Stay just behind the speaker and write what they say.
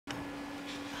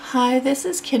Hi, this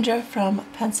is Kendra from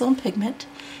Pencil and Pigment,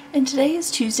 and today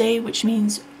is Tuesday, which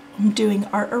means I'm doing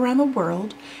art around the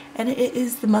world, and it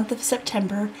is the month of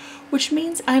September, which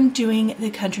means I'm doing the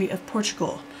country of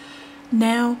Portugal.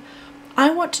 Now, I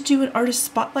want to do an artist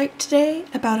spotlight today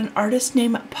about an artist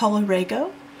named Paula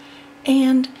Rego,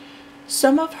 and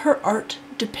some of her art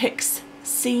depicts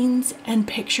scenes and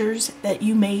pictures that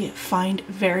you may find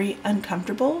very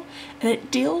uncomfortable, and it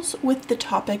deals with the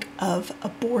topic of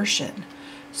abortion.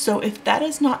 So if that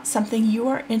is not something you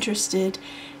are interested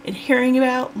in hearing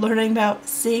about, learning about,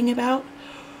 seeing about,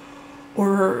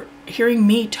 or hearing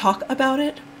me talk about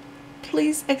it,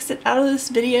 please exit out of this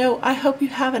video. I hope you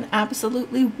have an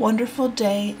absolutely wonderful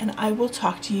day, and I will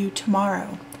talk to you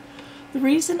tomorrow. The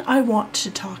reason I want to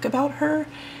talk about her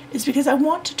is because I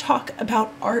want to talk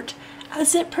about art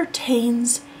as it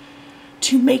pertains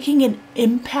to making an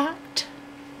impact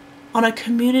on a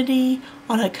community,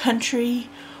 on a country,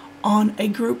 on a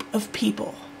group of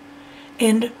people.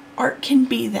 And art can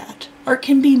be that. Art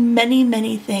can be many,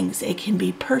 many things. It can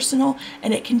be personal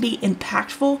and it can be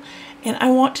impactful. And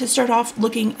I want to start off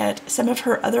looking at some of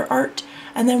her other art,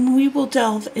 and then we will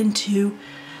delve into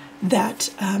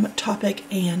that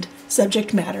topic and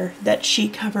subject matter that she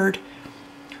covered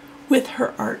with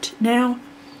her art. Now,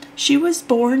 she was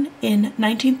born in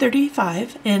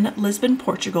 1935 in Lisbon,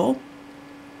 Portugal.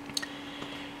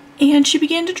 And she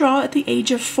began to draw at the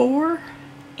age of 4,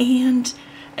 and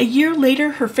a year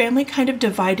later her family kind of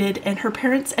divided and her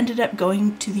parents ended up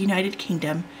going to the United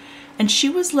Kingdom, and she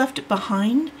was left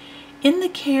behind in the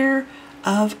care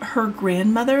of her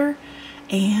grandmother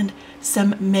and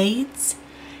some maids.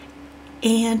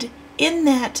 And in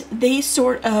that, they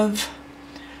sort of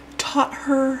taught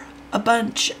her a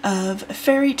bunch of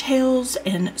fairy tales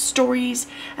and stories,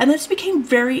 and this became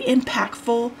very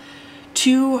impactful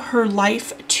to her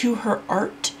life, to her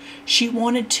art. She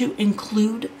wanted to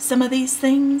include some of these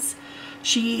things.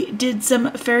 She did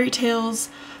some fairy tales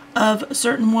of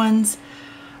certain ones,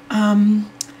 like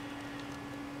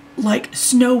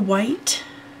Snow White.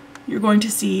 You're going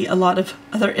to see a lot of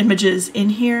other images in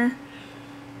here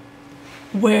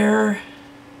where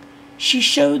she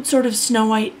showed sort of Snow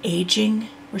White aging,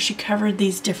 where she covered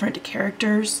these different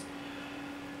characters.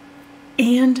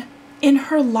 And in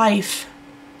her life,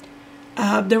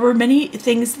 there were many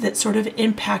things that sort of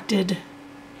impacted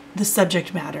the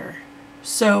subject matter.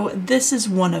 So this is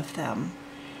one of them.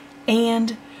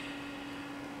 And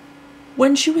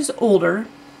when she was older,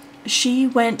 she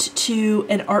went to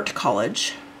an art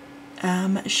college.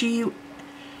 She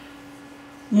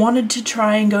wanted to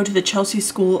try and go to the Chelsea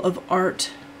School of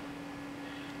Art,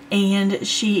 and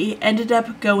she ended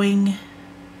up going,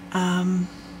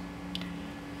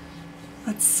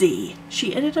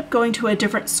 she ended up going to a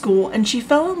different school, and she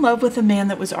fell in love with a man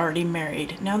that was already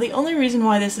married. Now, the only reason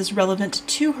why this is relevant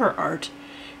to her art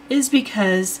is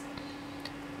because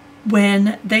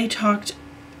when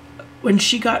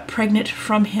she got pregnant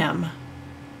from him,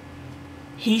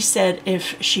 he said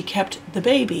if she kept the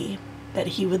baby that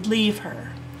he would leave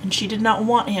her, and she did not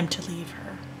want him to leave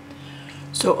her.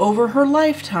 So over her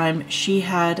lifetime, she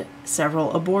had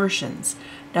several abortions.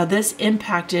 Now, this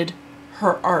impacted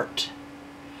her art.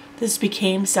 This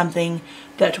became something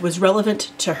that was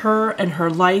relevant to her and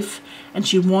her life, and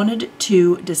she wanted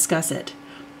to discuss it.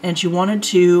 And she wanted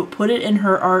to put it in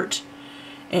her art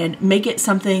and make it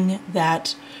something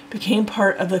that became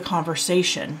part of the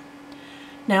conversation.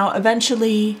 Now,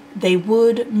 eventually, they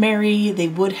would marry, they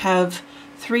would have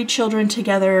 3 children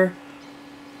together,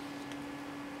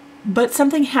 but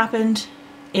something happened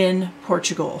in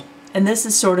Portugal, and this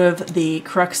is sort of the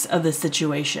crux of the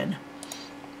situation.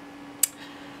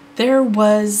 There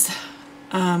was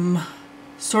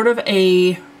sort of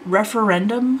a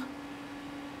referendum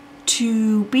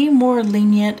to be more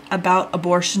lenient about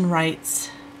abortion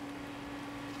rights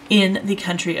in the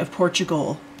country of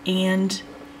Portugal, and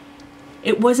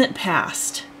it wasn't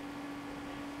passed.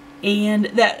 And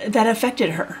that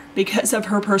affected her because of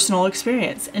her personal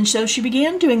experience. And so she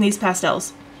began doing these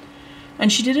pastels,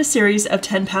 and she did a series of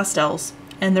 10 pastels,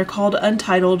 and they're called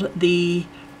Untitled, the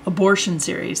Abortion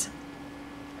series.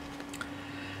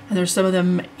 And there's some of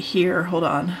them here, hold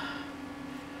on,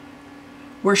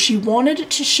 where she wanted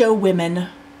to show women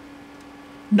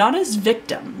not as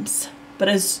victims, but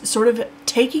as sort of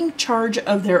taking charge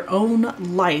of their own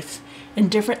life in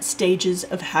different stages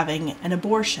of having an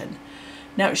abortion.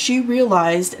 Now, she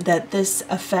realized that this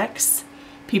affects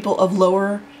people of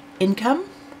lower income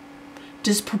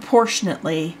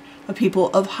disproportionately of people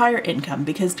of higher income,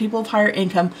 because people of higher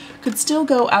income could still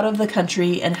go out of the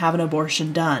country and have an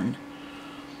abortion done.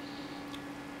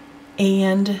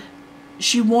 And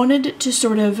she wanted to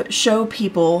sort of show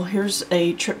people, here's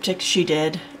a triptych she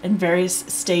did in various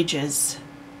stages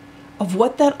of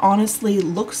what that honestly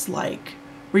looks like,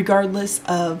 regardless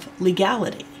of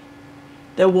legality.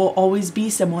 There will always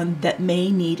be someone that may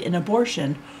need an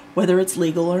abortion, whether it's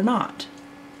legal or not.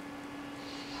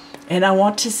 And I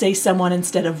want to say someone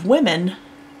instead of women,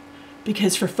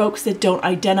 because for folks that don't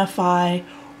identify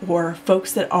or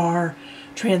folks that are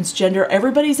transgender,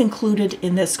 everybody's included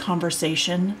in this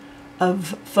conversation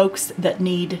of folks that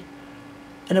need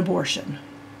an abortion.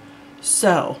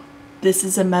 So this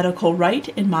is a medical right,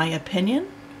 in my opinion,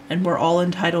 and we're all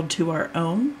entitled to our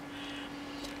own.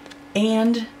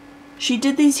 And she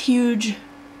did these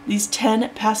 10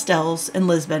 pastels in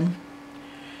Lisbon,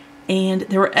 and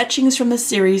there were etchings from the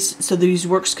series so these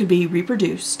works could be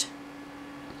reproduced.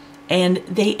 And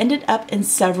they ended up in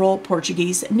several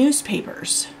Portuguese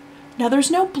newspapers. Now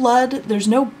there's no blood, there's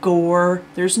no gore,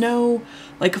 there's no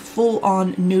like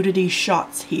full-on nudity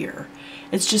shots here.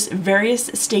 It's just various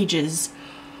stages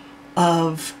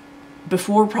of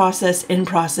before process, in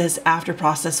process, after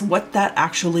process, what that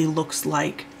actually looks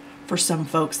like for some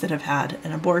folks that have had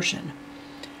an abortion.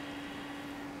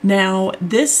 Now,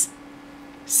 this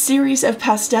series of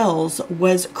pastels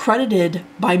was credited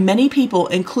by many people,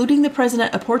 including the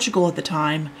president of Portugal at the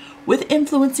time, with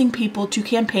influencing people to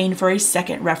campaign for a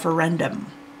second referendum.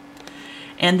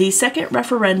 And the second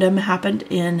referendum happened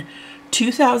in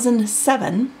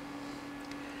 2007,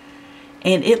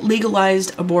 and it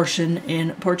legalized abortion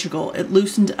in Portugal. It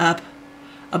loosened up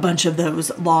a bunch of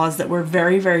those laws that were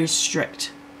very, very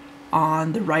strict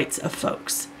on the rights of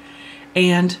folks.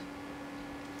 And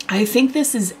I think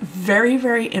this is very,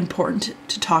 very important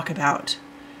to talk about.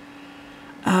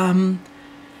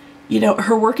 You know,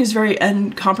 her work is very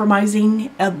uncompromising.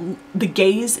 The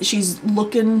gaze, she's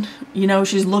looking, you know,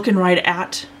 she's looking right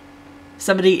at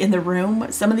somebody in the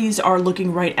room. Some of these are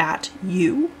looking right at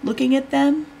you, looking at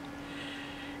them.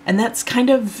 And that's kind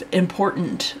of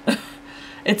important.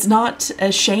 It's not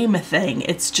a shame thing.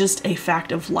 It's just a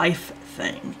fact of life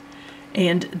thing.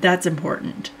 And that's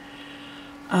important.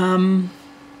 Her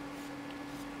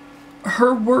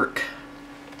work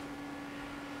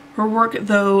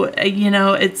though, you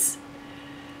know,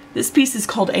 this piece is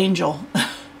called Angel.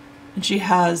 And she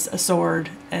has a sword,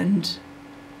 and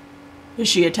is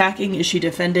she attacking? Is she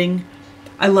defending?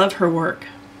 I love her work.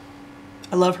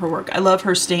 I love her work. I love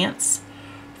her stance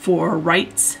for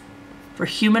rights, for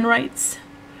human rights,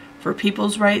 for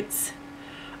people's rights.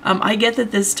 I get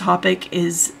that this topic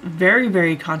is very,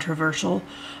 very controversial.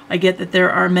 I get that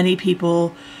there are many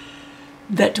people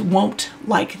that won't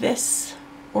like this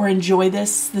or enjoy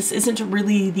this. This isn't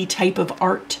really the type of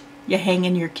art you hang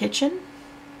in your kitchen.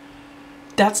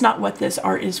 That's not what this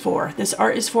art is for. This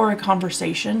art is for a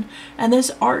conversation, and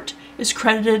this art is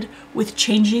credited with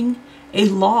changing a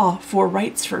law for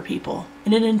rights for people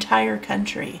in an entire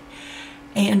country.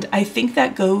 And I think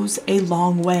that goes a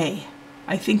long way.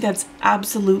 I think that's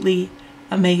absolutely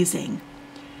amazing.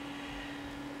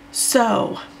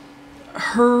 So,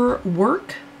 her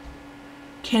work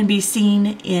can be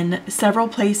seen in several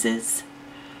places.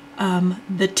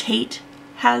 The Tate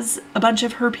has a bunch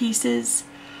of her pieces.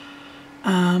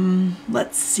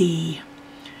 Let's see.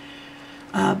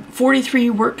 43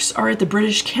 works are at the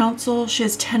British Council. She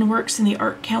has 10 works in the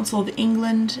Art Council of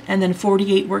England, and then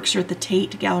 48 works are at the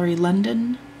Tate Gallery,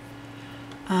 London.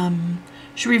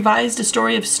 She revised a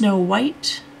story of Snow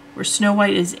White, where Snow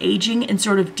White is aging and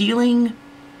sort of dealing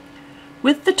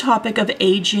with the topic of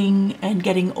aging and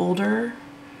getting older.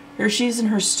 Here she is in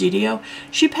her studio.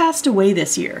 She passed away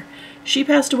this year. She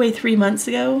passed away 3 months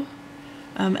ago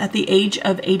at the age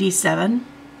of 87.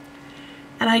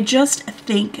 And I just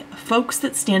think folks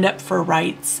that stand up for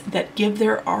rights, that give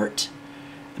their art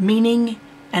meaning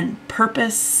and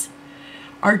purpose,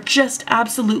 are just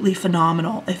absolutely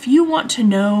phenomenal. If you want to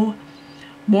know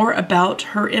more about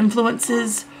her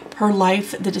influences, her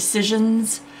life, the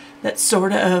decisions that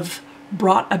sort of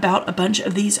brought about a bunch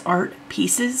of these art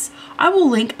pieces, I will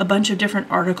link a bunch of different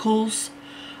articles.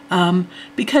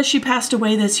 Because she passed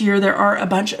away this year, there are a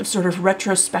bunch of sort of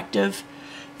retrospective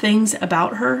things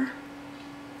about her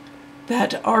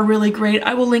that are really great.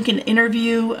 I will link an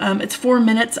interview. It's 4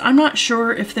 minutes. I'm not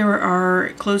sure if there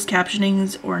are closed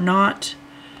captionings or not.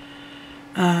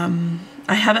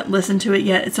 I haven't listened to it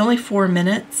yet. It's only 4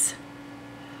 minutes.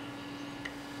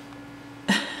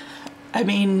 I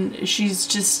mean, she's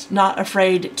just not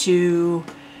afraid to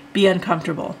be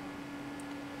uncomfortable.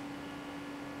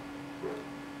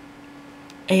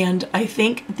 And I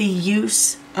think the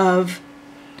use of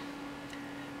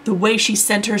the way she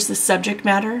centers the subject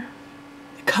matter,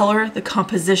 color, the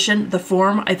composition, the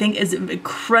form, I think is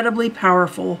incredibly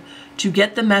powerful to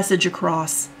get the message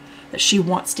across that she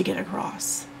wants to get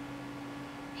across.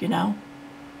 You know?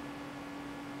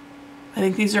 I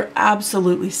think these are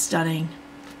absolutely stunning.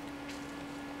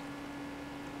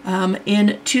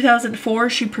 In 2004,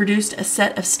 she produced a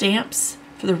set of stamps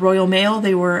for the Royal Mail.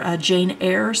 They were Jane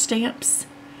Eyre stamps.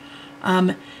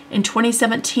 In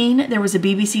 2017, there was a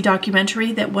BBC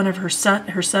documentary that one of her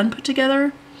son put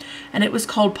together, and it was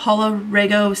called Paula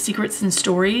Rego Secrets and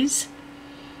Stories.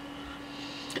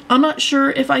 I'm not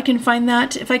sure if I can find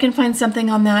that. If I can find something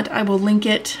on that, I will link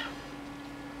it.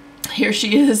 Here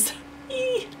she is.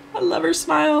 I love her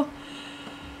smile.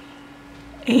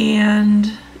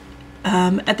 And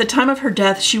at the time of her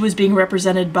death, she was being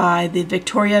represented by the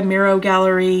Victoria Miro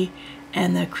Gallery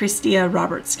and the Christia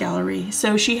Roberts Gallery.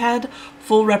 So she had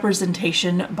full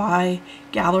representation by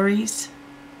galleries.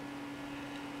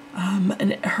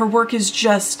 And her work is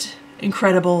just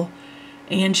incredible.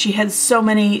 And she had so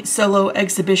many solo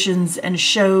exhibitions and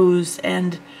shows,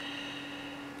 and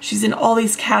she's in all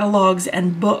these catalogs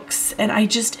and books. And I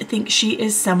just think she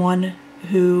is someone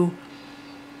who,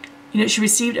 you know, she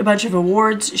received a bunch of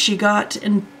awards. She got,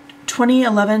 in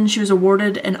 2011, she was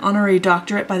awarded an honorary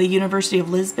doctorate by the University of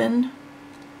Lisbon.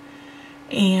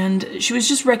 And she was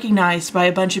just recognized by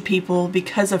a bunch of people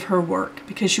because of her work,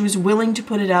 because she was willing to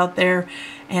put it out there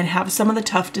and have some of the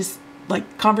toughest,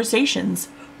 like, conversations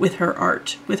with her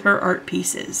art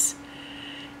pieces.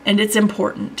 And it's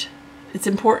important. It's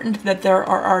important that there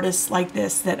are artists like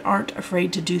this that aren't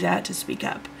afraid to do that, to speak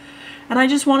up. And I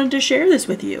just wanted to share this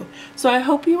with you. So I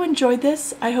hope you enjoyed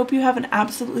this. I hope you have an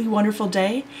absolutely wonderful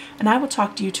day, and I will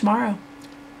talk to you tomorrow.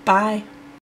 Bye.